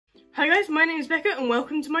Hi guys, my name is Becca and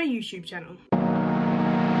welcome to my YouTube channel.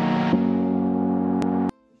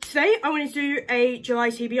 Today I wanted to do a July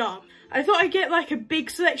TBR. I thought I'd get like a big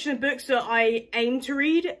selection of books that I aim to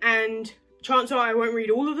read, and chances are I won't read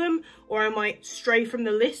all of them or I might stray from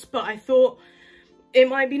the list, but I thought it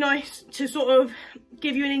might be nice to sort of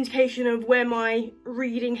give you an indication of where my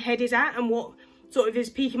reading head is at and what sort of is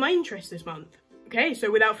piquing my interest this month. Okay,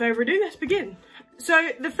 so without further ado, let's begin. So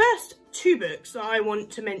the first two books that I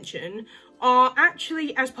want to mention are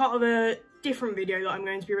actually as part of a different video that I'm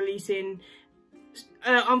going to be releasing,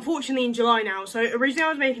 unfortunately in July now. So originally I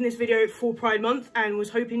was making this video for Pride Month and was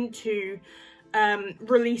hoping to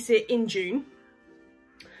release it in June.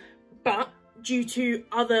 But due to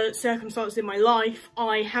other circumstances in my life,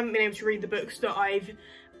 I haven't been able to read the books that I've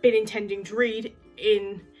been intending to read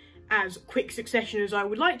in as quick succession as I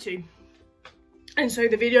would like to. And so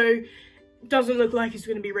the video doesn't look like it's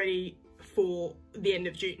going to be ready for the end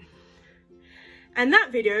of June. And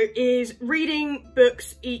that video is reading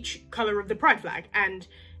books each colour of the pride flag, and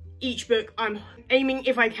each book I'm aiming,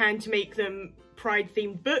 if I can, to make them pride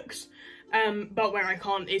themed books, but where I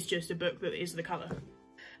can't, it's just a book that is the colour.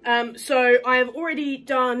 So I have already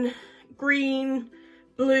done green,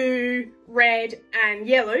 blue, red and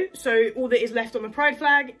yellow, so all that is left on the pride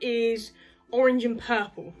flag is orange and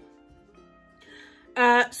purple.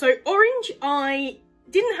 So orange, I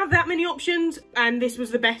didn't have that many options, and this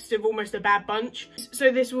was the best of almost a bad bunch.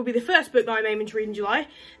 So this will be the first book that I'm aiming to read in July,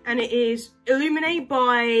 and it is Illuminate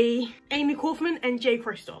by Amy Kaufman and Jay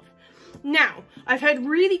Kristoff. Now, I've heard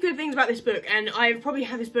really good things about this book, and I've probably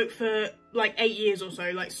had this book for like 8 years or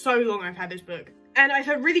so, like so long I've had this book. And I've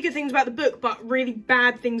heard really good things about the book, but really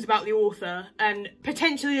bad things about the author, and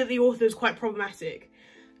potentially that the author is quite problematic,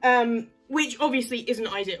 which obviously isn't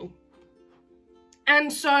ideal.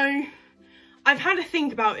 And so I've had to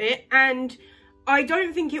think about it, and I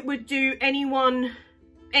don't think it would do anyone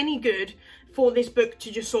any good for this book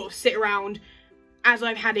to just sort of sit around as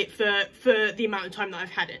I've had it for the amount of time that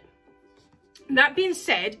I've had it. That being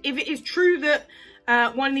said, if it is true that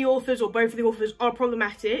one of the authors or both of the authors are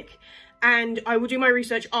problematic, and I will do my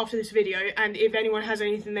research after this video, and if anyone has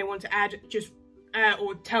anything they want to add, just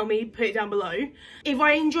or tell me, put it down below. If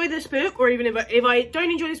I enjoy this book, or even if I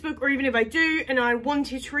don't enjoy this book, or even if I do and I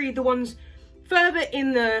wanted to read the ones further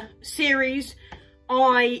in the series,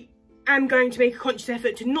 I am going to make a conscious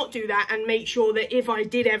effort to not do that, and make sure that if I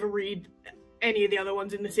did ever read any of the other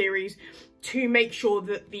ones in the series, to make sure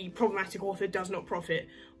that the problematic author does not profit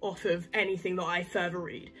off of anything that I further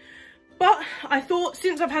read. But I thought,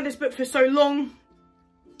 since I've had this book for so long,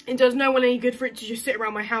 it does no one any good for it to just sit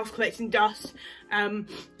around my house collecting dust,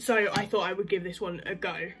 so I thought I would give this one a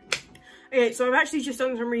go. Okay, so I've actually just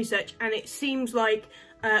done some research, and it seems like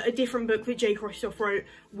a different book that Jay Kristoff wrote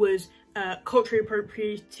was culturally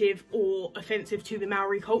appropriative or offensive to the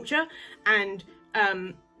Maori culture, and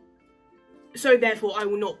so therefore I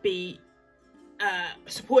will not be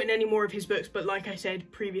supporting any more of his books. But like I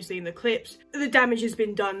said previously in the clips, the damage has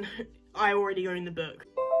been done. I already own the book,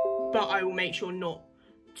 but I will make sure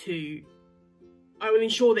I will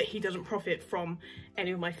ensure that he doesn't profit from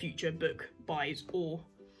any of my future book buys or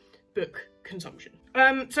book consumption.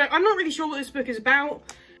 So I'm not really sure what this book is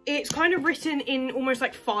about. It's kind of written in almost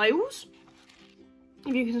like files.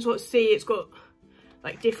 If you can sort of see, it's got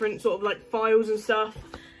like different sort of like files and stuff.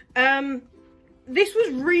 This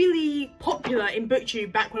was really popular in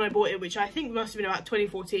BookTube back when I bought it, which I think must have been about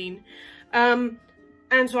 2014. And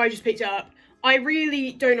so I just picked it up. I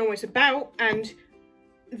really don't know what it's about, and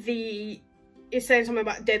it's saying something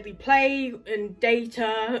about deadly plague and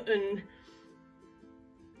data and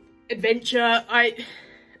adventure. I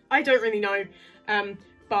don't really know,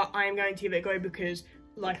 but I am going to give it a go because,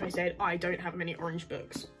 like I said, I don't have many orange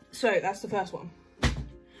books. So that's the first one.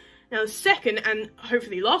 Now the second, and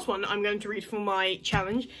hopefully last one I'm going to read for my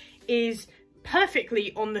challenge, is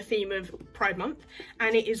perfectly on the theme of Pride Month,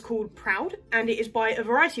 and it is called Proud, and it is by a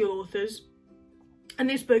variety of authors, and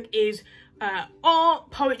this book is art,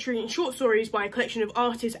 poetry and short stories by a collection of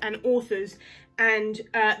artists and authors, and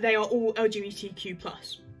they are all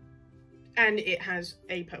LGBTQ+. And it has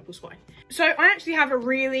a purple spine. So I actually have a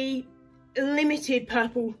really limited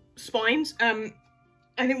purple spines.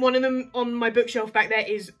 I think one of them on my bookshelf back there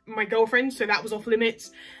is my girlfriend, so that was off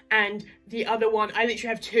limits. And the other one, I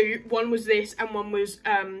literally have two. One was this, and one was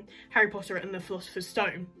Harry Potter and the Philosopher's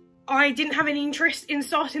Stone. I didn't have any interest in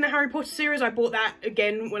starting the Harry Potter series. I bought that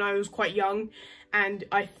again when I was quite young, and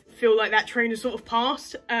I feel like that train has sort of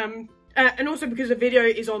passed. And also because the video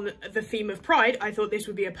is on the theme of Pride, I thought this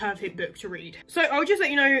would be a perfect book to read. So I'll just let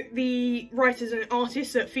you know the writers and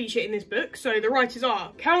artists that feature in this book. So the writers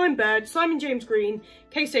are Caroline Bird, Simon James Green,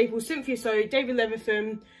 Kay Staples, Cynthia So, David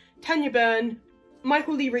Levitham, Tanya Byrne,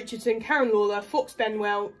 Michael Lee Richardson, Karen Lawler, Fox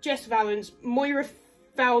Benwell, Jess Valance, Moira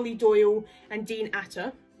Fowley Doyle and Dean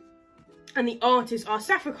Atter. And the artists are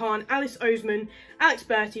Safa Khan, Alice Oseman, Alex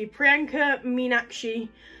Bertie, Priyanka Meenakshi,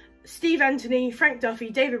 Steve Anthony, Frank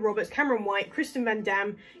Duffy, David Roberts, Cameron White, Kristen Van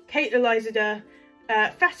Dam, Kate Elizada,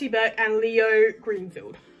 Fatty Burke and Leo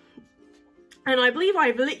Greenfield. And I believe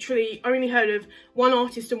I've literally only heard of one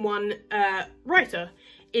artist and one writer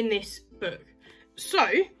in this book. So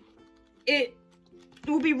it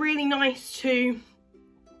will be really nice to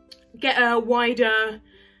get a wider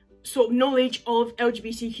sort of knowledge of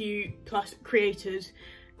LGBTQ plus creators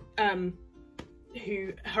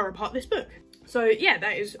who are a part of this book. So yeah,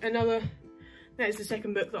 that is the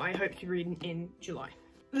second book that I hope to read in July.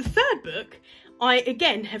 The third book I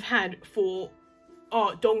again have had for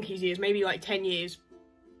donkey's years, maybe like 10 years.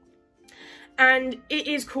 And it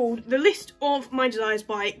is called The List of My Desires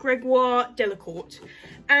by Gregoire Delacourt.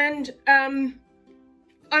 And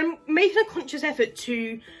I'm making a conscious effort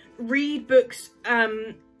to read books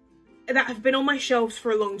that have been on my shelves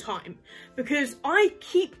for a long time, because I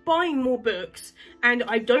keep buying more books and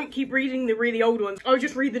I don't keep reading the really old ones. I'll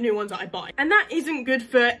just read the new ones that I buy, and that isn't good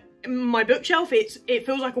for my bookshelf. It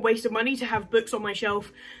feels like a waste of money to have books on my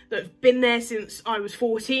shelf that have been there since I was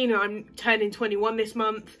 14 and I'm turning 21 this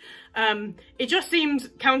month. It just seems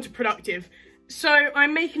counterproductive. So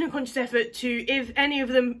I'm making a conscious effort to, if any of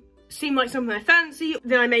them seem like something I fancy,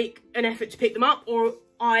 then I make an effort to pick them up, or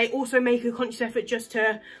I also make a conscious effort just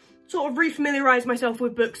to sort of refamiliarise myself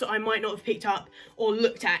with books that I might not have picked up or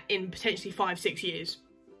looked at in potentially 5-6 years.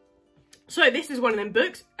 So this is one of them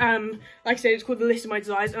books. Like I said, it's called The List of My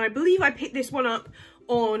Desires, and I believe I picked this one up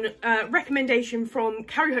on recommendation from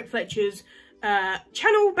Carrie Hope Fletcher's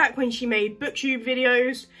channel back when she made booktube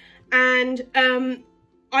videos, and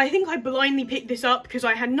I think I blindly picked this up because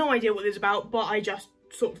I had no idea what it was about, but I just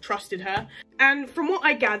sort of trusted her. And from what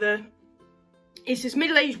I gather, it's this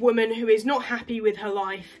middle-aged woman who is not happy with her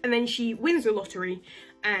life, and then she wins the lottery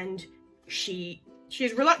and she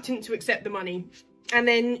is reluctant to accept the money, and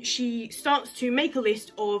then she starts to make a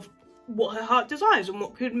list of what her heart desires and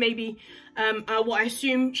what could maybe what I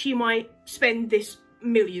assume she might spend this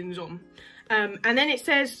millions on. And then it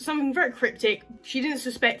says something very cryptic. She didn't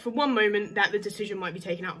suspect for one moment that the decision might be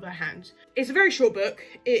taken out of her hands. It's a very short book.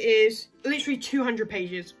 It is literally 200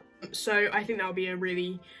 pages, so I think that would be a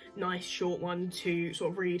really nice short one to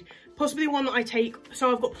sort of read. Possibly one that I take,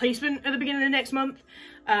 so I've got placement at the beginning of the next month,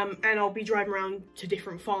 and I'll be driving around to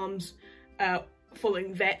different farms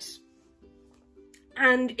following vets.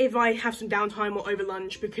 And if I have some downtime or over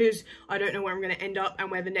lunch, because I don't know where I'm going to end up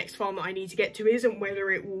and where the next farm that I need to get to is and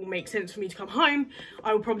whether it will make sense for me to come home,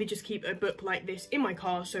 I will probably just keep a book like this in my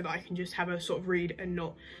car so that I can just have a sort of read and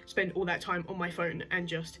not spend all that time on my phone and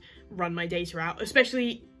just run my data out,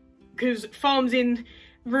 especially because farms in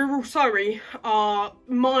rural Surrey are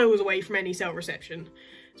miles away from any cell reception.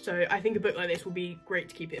 So I think a book like this will be great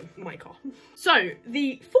to keep in my car. So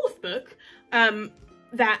the fourth book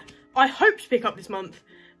that I hope to pick up this month,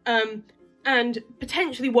 and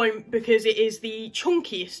potentially won't because it is the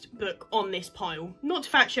chunkiest book on this pile. Not to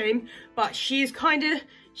fat shame, but she's kind of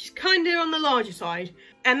on the larger side,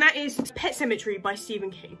 and that is Pet Sematary by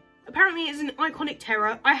Stephen King. Apparently it's an iconic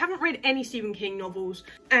terror. I haven't read any Stephen King novels,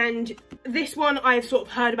 and this one I've sort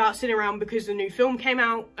of heard about sitting around because the new film came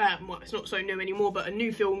out. Well, it's not so new anymore, but a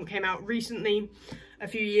new film came out recently, a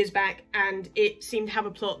few years back, and it seemed to have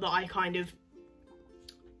a plot that I kind of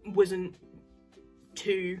wasn't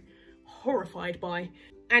too horrified by.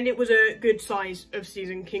 And it was a good size of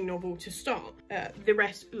Stephen King novel to start. The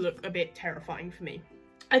rest look a bit terrifying for me.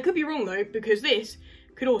 I could be wrong though, because this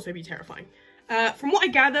could also be terrifying. From what I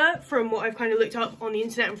gather, from what I've kind of looked up on the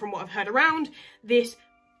internet and from what I've heard around, this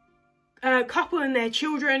couple and their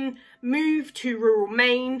children move to rural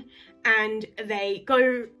Maine, and they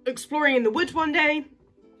go exploring in the woods one day,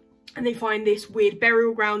 and they find this weird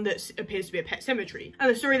burial ground that appears to be a pet cemetery. And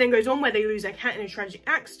the story then goes on where they lose their cat in a tragic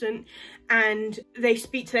accident, and they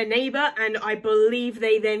speak to their neighbour, and I believe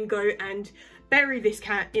they then go and bury this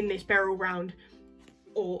cat in this burial ground,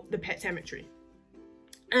 or the pet cemetery.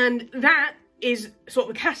 And that is sort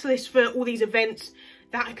of a catalyst for all these events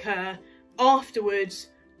that occur afterwards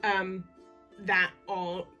that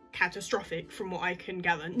are catastrophic, from what I can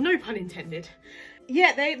gather. No pun intended.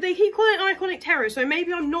 Yeah, they keep calling it iconic terror, so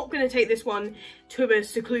maybe I'm not going to take this one to a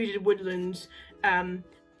secluded woodlands in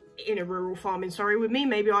a rural farm in Surrey with me.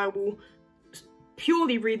 Maybe I will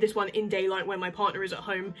purely read this one in daylight when my partner is at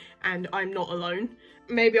home and I'm not alone.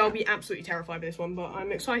 Maybe I'll be absolutely terrified by this one, but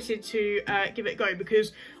I'm excited to give it a go,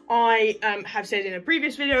 because I have said in a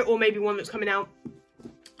previous video, or maybe one that's coming out,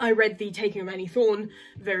 I read The Taking of Annie Thorne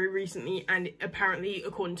very recently, and apparently,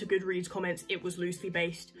 according to Goodreads comments, it was loosely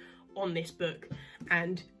based on this book.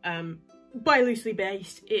 And by loosely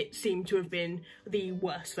based, it seemed to have been the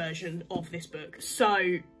worst version of this book.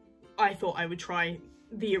 So I thought I would try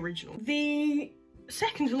the original. The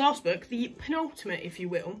second to last book, the penultimate, if you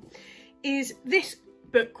will, is this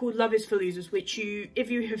book called Love is for Losers, which if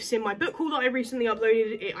you have seen my book haul that I recently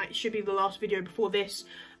uploaded, it should be the last video before this,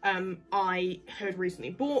 I had recently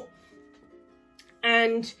bought.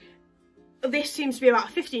 And this seems to be about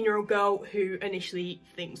a 15-year-old girl who initially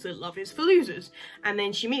thinks that love is for losers. And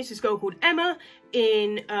then she meets this girl called Emma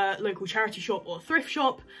in a local charity shop or thrift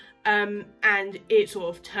shop, and it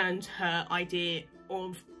sort of turns her idea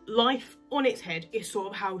of life on its head. Is sort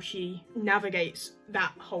of how she navigates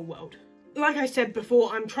that whole world. Like I said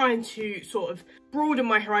before, I'm trying to sort of broaden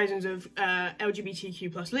my horizons of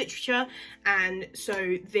LGBTQ+ literature, and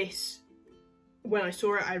so this, when I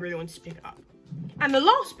saw it, I really wanted to pick it up. And the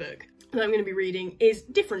last book that I'm going to be reading is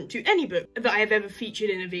different to any book that I have ever featured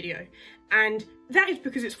in a video, and that is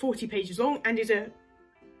because it's 40 pages long and is a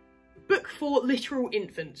book for literal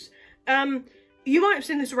infants. You might have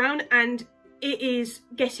seen this around, and it is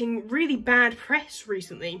getting really bad press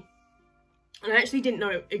recently. And I actually didn't know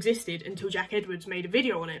it existed until Jack Edwards made a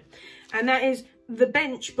video on it. And that is The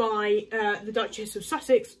Bench by the Duchess of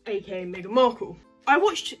Sussex, aka Meghan Markle. I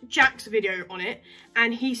watched Jack's video on it,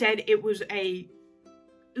 and he said it was a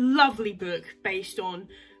lovely book based on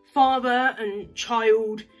father and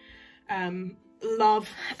child love.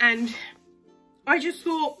 And I just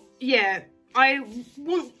thought, yeah,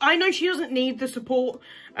 I know she doesn't need the support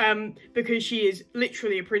because she is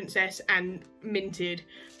literally a princess and minted,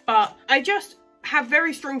 but I just have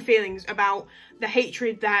very strong feelings about the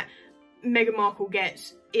hatred that Meghan Markle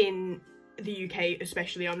gets in the UK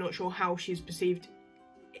especially. I'm not sure how she's perceived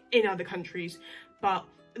in other countries, but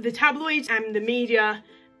the tabloids and the media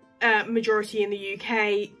majority in the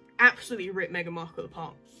UK absolutely rip Meghan Markle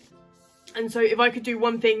apart. And so if I could do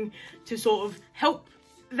one thing to sort of help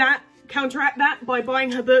that, counteract that, by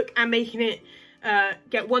buying her book and making it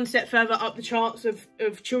get one step further up the charts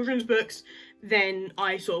of children's books, then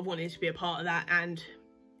I sort of wanted to be a part of that. And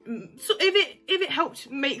so if it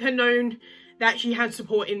helped make her known that she had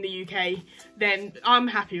support in the UK, then I'm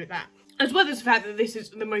happy with that. As well as the fact that this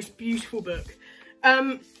is the most beautiful book.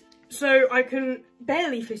 So I can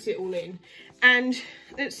barely fit it all in. And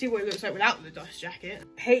let's see what it looks like without the dust jacket.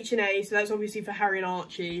 H&A, so that's obviously for Harry and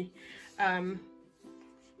Archie,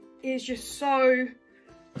 is just so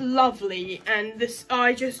lovely. And this,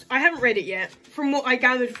 I haven't read it yet. From what I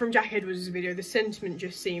gathered from Jack Edwards' video, the sentiment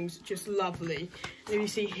just seems just lovely. And you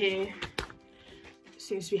see here,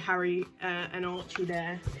 seems to be Harry and Archie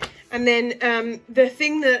there. And then the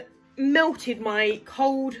thing that melted my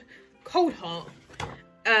cold heart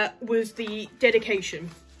was the dedication.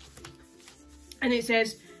 And it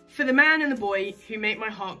says, "For the man and the boy who make my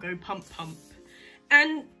heart go pump pump."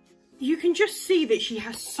 And you can just see that she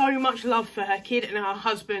has so much love for her kid and her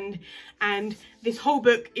husband, and this whole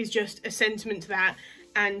book is just a sentiment to that.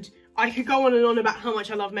 And I could go on and on about how much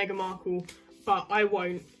I love Meghan Markle, but I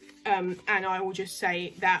won't. And I will just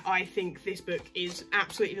say that I think this book is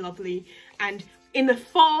absolutely lovely. And in the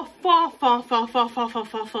far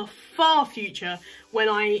future, when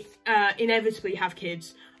I inevitably have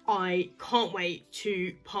kids, I can't wait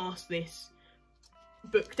to pass this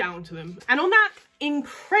book down to them. And on that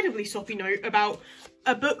incredibly soppy note about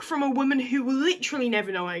a book from a woman who will literally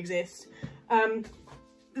never know I exist,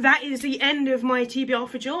 that is the end of my TBR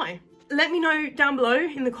for July. Let me know down below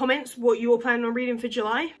in the comments what you're planning on reading for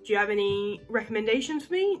July. Do you have any recommendations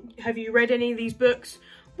for me? Have you read any of these books?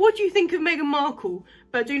 What do you think of Meghan Markle?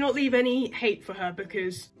 But do not leave any hate for her,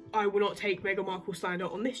 because I will not take Meghan Markle slander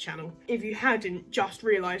on this channel. If you hadn't just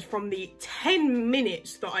realised from the 10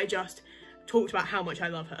 minutes that I just talked about how much I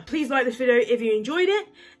love her. Please like this video if you enjoyed it,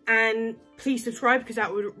 and please subscribe, because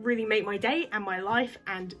that would really make my day and my life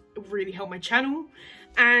and really help my channel.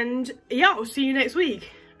 And yeah, I'll see you next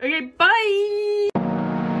week. Okay, bye!